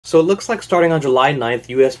So it looks like starting on July 9th,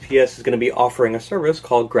 USPS is going to be offering a service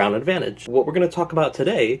called Ground Advantage. What we're going to talk about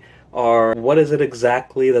today are what is it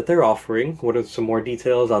exactly that they're offering, what are some more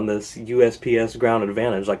details on this USPS Ground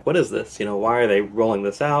Advantage, like what is this, why are they rolling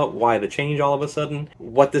this out, why the change all of a sudden,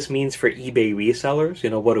 what this means for eBay resellers,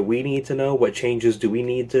 what do we need to know, what changes do we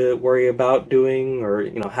need to worry about doing, or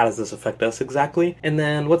how does this affect us exactly, and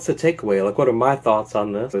then what's the takeaway, like what are my thoughts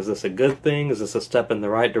on this, is this a good thing, is this a step in the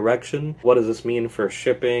right direction, what does this mean for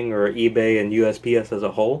shipping or eBay and USPS as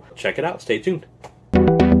a whole? Check it out, stay tuned.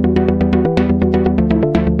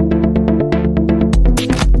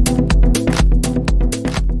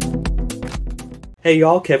 Hey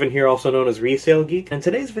y'all, Kevin here, also known as Resale Geek. In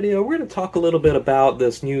today's video, we're going to talk a little bit about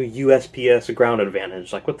this new USPS Ground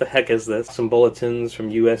Advantage. Like, what the heck is this? Some bulletins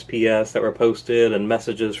from USPS that were posted and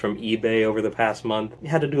messages from eBay over the past month. You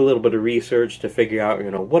had to do a little bit of research to figure out,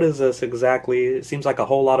 what is this exactly? It seems like a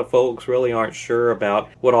whole lot of folks really aren't sure about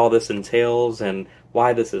what all this entails and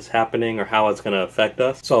why this is happening or how it's going to affect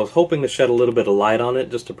us. So I was hoping to shed a little bit of light on it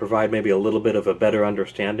just to provide maybe a little bit of a better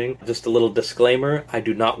understanding. Just a little disclaimer, I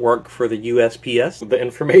do not work for the USPS. The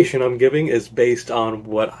information I'm giving is based on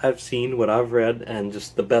what I've seen, what I've read, and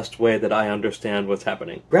just the best way that I understand what's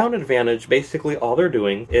happening. Ground Advantage, basically all they're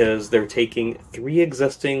doing is they're taking 3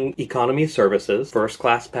 existing economy services, First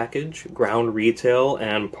Class Package, Ground Retail,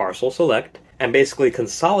 and Parcel Select, and basically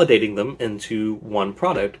consolidating them into one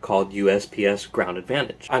product called USPS Ground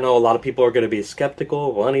Advantage. I know a lot of people are going to be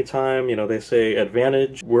skeptical. Well, anytime, they say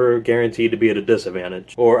advantage, we're guaranteed to be at a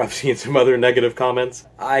disadvantage. Or I've seen some other negative comments.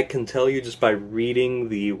 I can tell you just by reading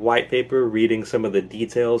the white paper, reading some of the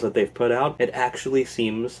details that they've put out, it actually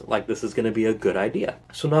seems like this is going to be a good idea.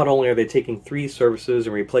 So not only are they taking 3 services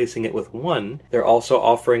and replacing it with one, they're also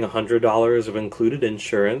offering $100 of included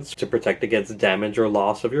insurance to protect against damage or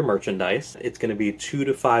loss of your merchandise. It's going to be 2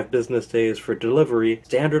 to 5 business days for delivery,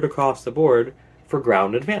 standard across the board for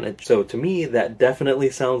Ground Advantage. So to me, that definitely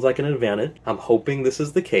sounds like an advantage. I'm hoping this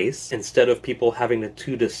is the case. Instead of people having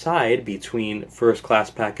to decide between First Class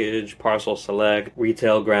Package, Parcel Select,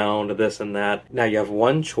 Retail Ground, this and that, now you have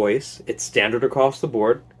one choice. It's standard across the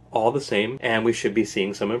board, all the same, and we should be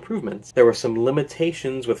seeing some improvements. There were some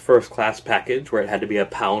limitations with First Class Package where it had to be a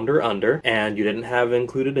pound or under, and you didn't have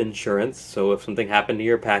included insurance, so if something happened to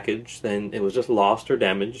your package, then it was just lost or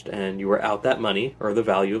damaged, and you were out that money, or the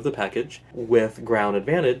value of the package. With Ground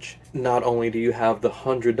Advantage, not only do you have the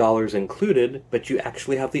 $100 included, but you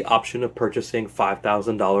actually have the option of purchasing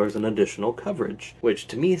 $5,000 in additional coverage, which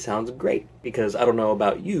to me sounds great, because I don't know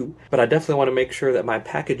about you, but I definitely want to make sure that my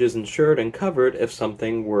package is insured and covered if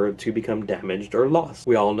something were to become damaged or lost.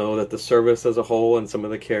 We all know that the service as a whole and some of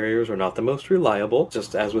the carriers are not the most reliable.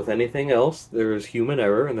 Just as with anything else, there is human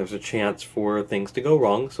error and there's a chance for things to go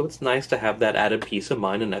wrong, so it's nice to have that added peace of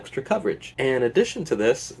mind and extra coverage. In addition to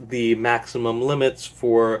this, the maximum limits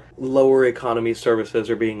for lower economy services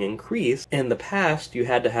are being increased. In the past, you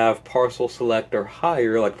had to have Parcel Select or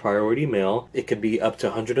higher, like Priority Mail. It could be up to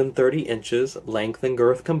 130 inches, length and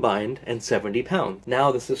girth combined, and 70 pounds.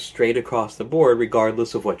 Now this is straight across the board,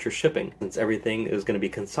 regardless of what you're shipping, since everything is going to be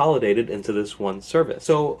consolidated into this one service.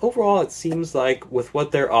 So overall, it seems like with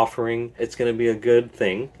what they're offering, it's going to be a good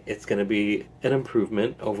thing. It's going to be an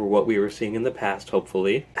improvement over what we were seeing in the past,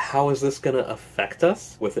 hopefully. How is this going to affect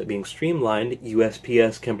us? With it being streamlined,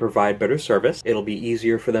 USPS can provide better service. It'll be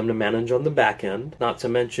easier for them to manage on the back end, not to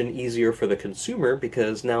mention easier for the consumer,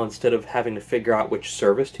 because now instead of having to figure out which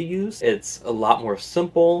service to use, it's a lot more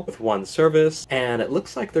simple with one service, and it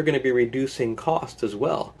looks like they're going to be reducing cost as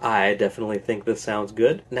well. I definitely think this sounds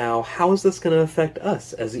good. Now, how is this going to affect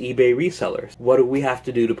us as eBay resellers? What do we have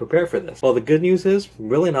to do to prepare for this? Well, the good news is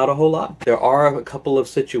really not a whole lot. There are a couple of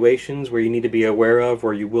situations where you need to be aware of,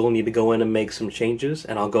 where you will need to go in and make some changes,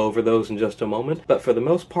 and I'll go over those in just a moment. But for the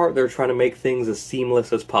most part, they're trying to make things as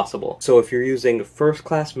seamless as possible. So if you're using First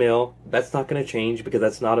Class Mail, that's not going to change because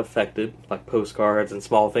that's not affected, like postcards and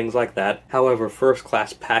small things like that. However, First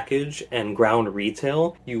Class Package and Ground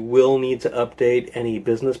Retail, you will need to update any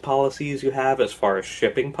business policies you have as far as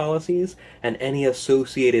shipping policies and any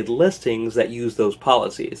associated listings that use those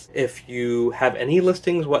policies. If you have any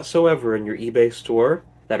listings whatsoever in your eBay store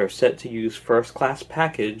that are set to use First Class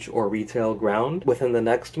Package or Retail Ground, within the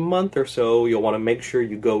next month or so, you'll want to make sure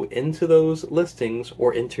you go into those listings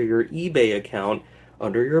or into your eBay account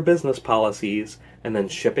under your business policies and then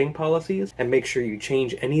shipping policies, and make sure you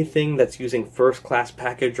change anything that's using First Class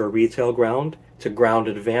Package or Retail Ground to ground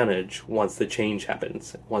advantage once the change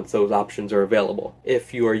happens, once those options are available.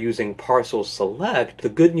 If you are using parcel select, the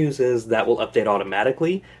good news is that will update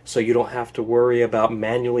automatically, so you don't have to worry about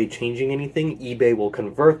manually changing anything. eBay will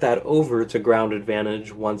convert that over to ground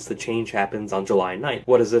advantage once the change happens on July 9th.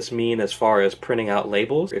 What does this mean as far as printing out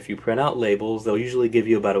labels? If you print out labels, they'll usually give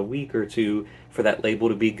you about a week or two for that label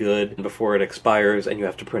to be good before it expires and you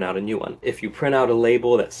have to print out a new one. If you print out a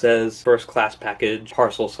label that says first class package,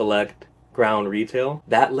 parcel select, ground retail,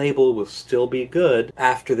 that label will still be good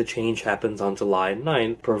after the change happens on July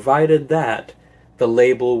 9th, provided that the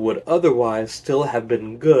label would otherwise still have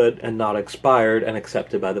been good and not expired and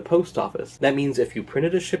accepted by the post office. That means if you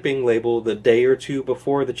printed a shipping label the day or two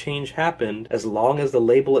before the change happened, as long as the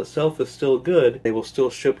label itself is still good, they will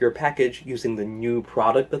still ship your package using the new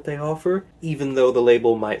product that they offer, even though the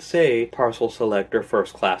label might say parcel select or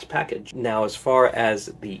first class package. Now, as far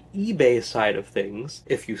as the eBay side of things,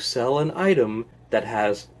 if you sell an item that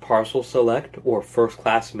has parcel select or first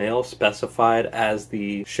class mail specified as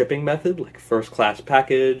the shipping method, like first class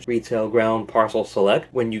package, retail ground, parcel select,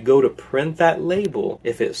 when you go to print that label,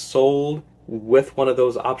 if it's sold with one of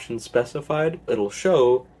those options specified, it'll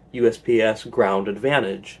show USPS ground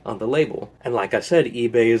advantage on the label. And like I said,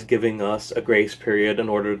 eBay is giving us a grace period in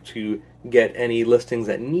order to get any listings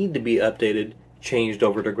that need to be updated changed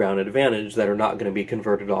over to ground advantage that are not going to be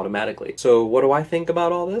converted automatically. So what do I think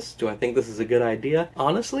about all this? Do I think this is a good idea?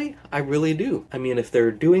 Honestly, I really do. I mean, if they're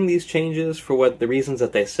doing these changes for what the reasons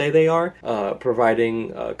that they say they are,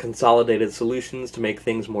 providing consolidated solutions to make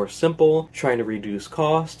things more simple, trying to reduce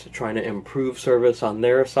cost, trying to improve service on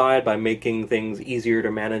their side by making things easier to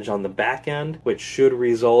manage on the back end, which should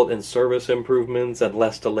result in service improvements and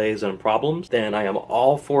less delays and problems, then I am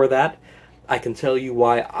all for that. I can tell you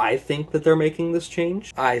why I think that they're making this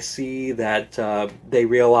change. I see that they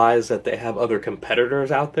realize that they have other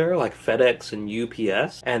competitors out there like FedEx and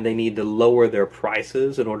UPS, and they need to lower their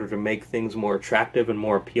prices in order to make things more attractive and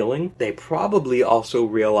more appealing. They probably also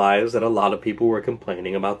realize that a lot of people were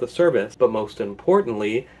complaining about the service, but most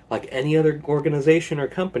importantly, like any other organization or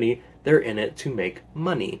company, they're in it to make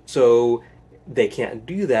money. So they can't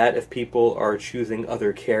do that if people are choosing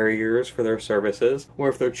other carriers for their services or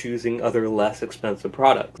if they're choosing other less expensive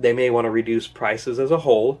products. They may want to reduce prices as a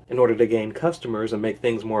whole in order to gain customers and make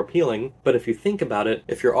things more appealing, but if you think about it,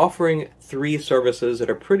 if you're offering three services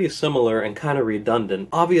that are pretty similar and kind of redundant,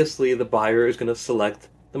 obviously the buyer is going to select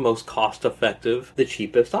the most cost-effective, the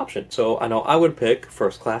cheapest option. So I know I would pick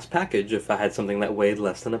first class package if I had something that weighed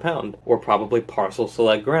less than a pound, or probably parcel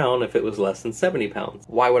select ground if it was less than 70 pounds.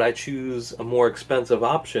 Why would I choose a more expensive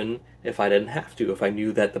option if I didn't have to? If I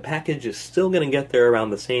knew that the package is still going to get there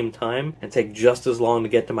around the same time and take just as long to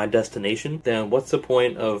get to my destination, then what's the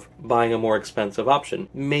point of buying a more expensive option?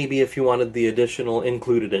 Maybe if you wanted the additional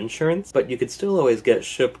included insurance, but you could still always get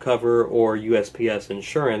ship cover or USPS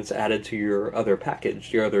insurance added to your other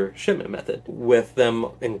package, your other shipment method. With them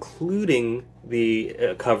including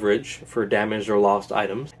the coverage for damaged or lost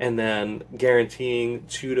items, and then guaranteeing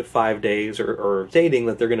 2 to 5 days or stating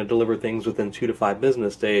that they're going to deliver things within 2 to 5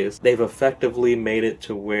 business days, they've effectively made it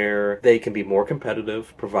to where they can be more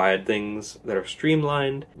competitive, provide things that are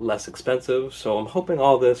streamlined, less expensive. So I'm hoping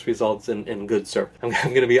all this results in good service. I'm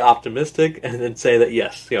going to be optimistic and then say that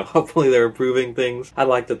yes, hopefully they're improving things. I'd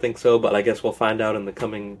like to think so, but I guess we'll find out in the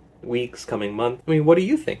coming weeks, coming month. I mean, what do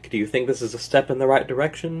you think? Do you think this is a step in the right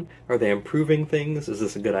direction? Are they improving things? Is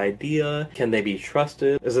this a good idea? Can they be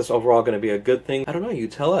trusted? Is this overall going to be a good thing? I don't know. You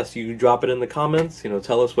tell us. You drop it in the comments.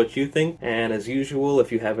 Tell us what you think. And as usual,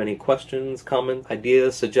 if you have any questions, comments,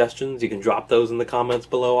 ideas, suggestions, you can drop those in the comments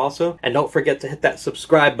below also. And don't forget to hit that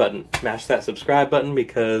subscribe button. Smash that subscribe button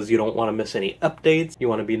because you don't want to miss any updates. You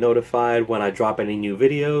want to be notified when I drop any new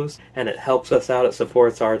videos. And it helps us out. It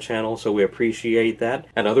supports our channel, so we appreciate that.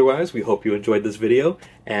 And otherwise, we hope you enjoyed this video,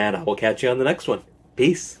 and I will catch you on the next one.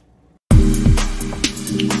 Peace!